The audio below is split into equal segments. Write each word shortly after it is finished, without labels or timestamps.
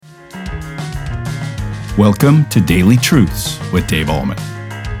Welcome to Daily Truths with Dave Allman.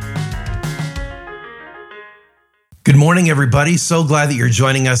 Good morning, everybody. So glad that you're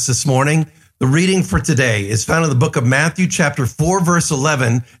joining us this morning. The reading for today is found in the book of Matthew, chapter 4, verse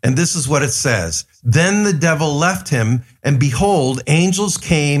 11, and this is what it says. Then the devil left him, and behold, angels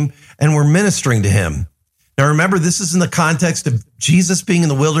came and were ministering to him. Now remember, this is in the context of Jesus being in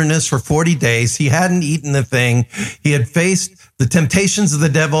the wilderness for 40 days. He hadn't eaten a thing. He had faced the temptations of the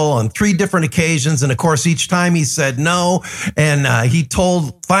devil on 3 different occasions. And of course, each time he said no. And he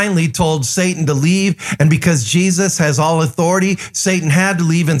finally told Satan to leave. And because Jesus has all authority, Satan had to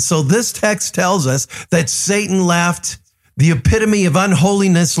leave. And so this text tells us that Satan left, the epitome of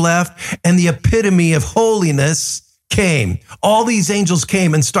unholiness left, and the epitome of holiness came. All these angels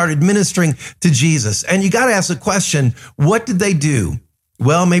came and started ministering to Jesus. And you got to ask the question, what did they do?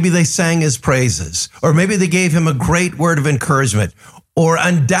 Well, maybe they sang his praises, or maybe they gave him a great word of encouragement, or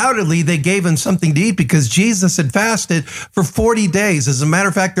undoubtedly they gave him something to eat because Jesus had fasted for 40 days. As a matter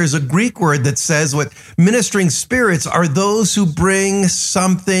of fact, there's a Greek word that says what ministering spirits are those who bring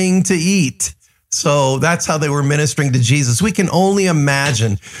something to eat. So that's how they were ministering to Jesus. We can only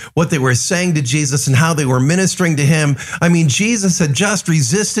imagine what they were saying to Jesus and how they were ministering to him. I mean, Jesus had just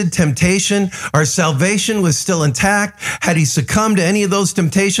resisted temptation. Our salvation was still intact. Had he succumbed to any of those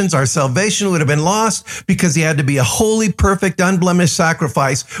temptations, our salvation would have been lost because he had to be a holy, perfect, unblemished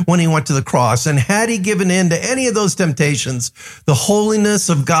sacrifice when he went to the cross. And had he given in to any of those temptations, the holiness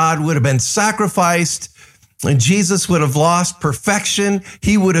of God would have been sacrificed. And Jesus would have lost perfection,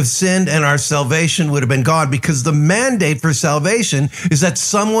 he would have sinned, and our salvation would have been gone, because the mandate for salvation is that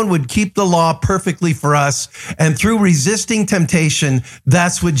someone would keep the law perfectly for us. And through resisting temptation,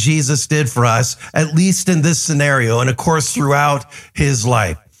 that's what Jesus did for us, at least in this scenario, and of course throughout his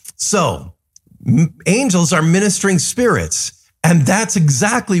life. So angels are ministering spirits, and that's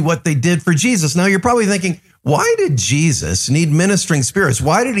exactly what they did for Jesus. Now you're probably thinking, why did Jesus need ministering spirits?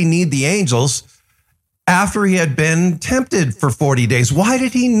 Why did he need the angels after he had been tempted for 40 days? Why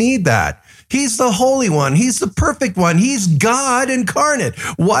did he need that? He's the Holy One. He's the perfect one. He's God incarnate.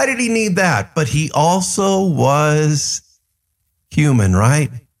 Why did he need that? But he also was human, right?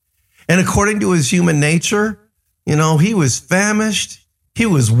 And according to his human nature, he was famished. He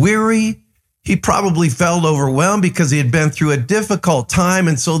was weary. He probably felt overwhelmed because he had been through a difficult time.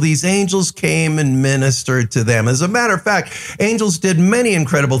 And so these angels came and ministered to them. As a matter of fact, angels did many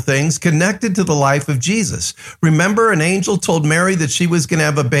incredible things connected to the life of Jesus. Remember, an angel told Mary that she was going to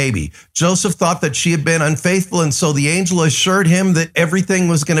have a baby. Joseph thought that she had been unfaithful. And so the angel assured him that everything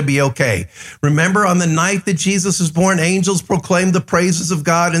was going to be okay. Remember, on the night that Jesus was born, angels proclaimed the praises of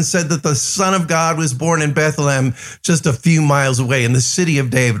God and said that the Son of God was born in Bethlehem, just a few miles away in the city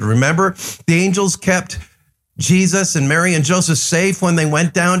of David. Remember, the angels kept Jesus and Mary and Joseph safe when they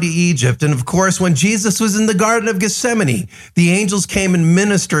went down to Egypt. And of course, when Jesus was in the Garden of Gethsemane, the angels came and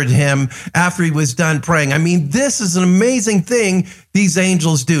ministered to him after he was done praying. I mean, this is an amazing thing these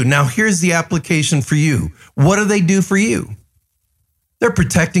angels do. Now, here's the application for you. What do they do for you? They're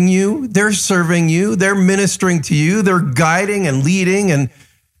protecting you. They're serving you. They're ministering to you. They're guiding and leading and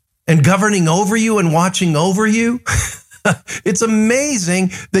governing over you and watching over you. It's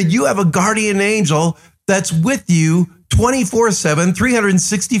amazing that you have a guardian angel that's with you 24/7,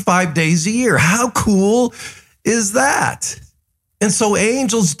 365 days a year. How cool is that? And so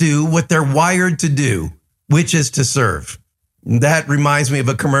angels do what they're wired to do, which is to serve. That reminds me of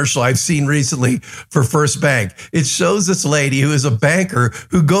a commercial I've seen recently for First Bank. It shows this lady who is a banker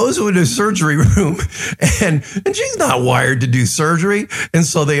who goes into a surgery room and she's not wired to do surgery. And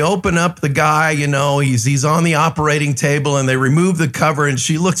so they open up the guy, he's on the operating table, and they remove the cover, and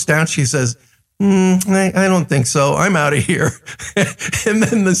she looks down, she says, I don't think so. I'm out of here. And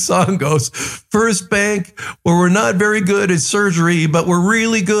then the song goes, First Bank, well, we're not very good at surgery, but we're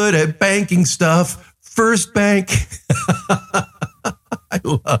really good at banking stuff. First Bank. I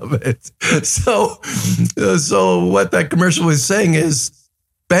love it. So what that commercial was saying is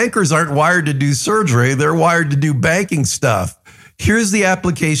bankers aren't wired to do surgery. They're wired to do banking stuff. Here's the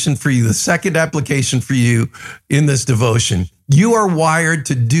application for you, the second application for you in this devotion. You are wired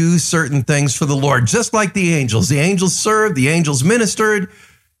to do certain things for the Lord, just like the angels. The angels served, the angels ministered.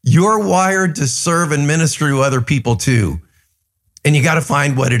 You're wired to serve and minister to other people too. And you got to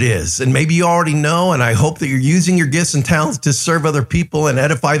find what it is. And maybe you already know, and I hope that you're using your gifts and talents to serve other people and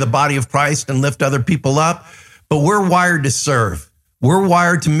edify the body of Christ and lift other people up. But we're wired to serve. We're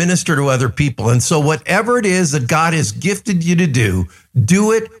wired to minister to other people. And so whatever it is that God has gifted you to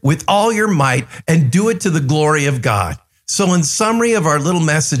do it with all your might and do it to the glory of God. So in summary of our little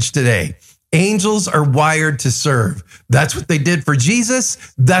message today, Angels are wired to serve. That's what they did for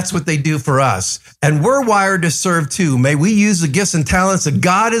Jesus. That's what they do for us. And we're wired to serve too. May we use the gifts and talents that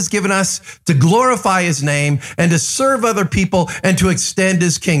God has given us to glorify his name and to serve other people and to extend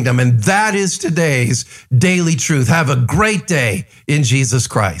his kingdom. And that is today's Daily Truth. Have a great day in Jesus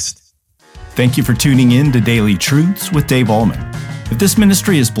Christ. Thank you for tuning in to Daily Truths with Dave Allman. If this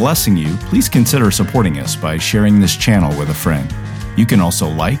ministry is blessing you, please consider supporting us by sharing this channel with a friend. You can also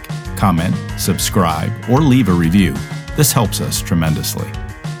like, comment, subscribe, or leave a review. This helps us tremendously.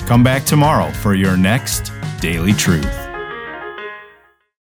 Come back tomorrow for your next Daily Truth.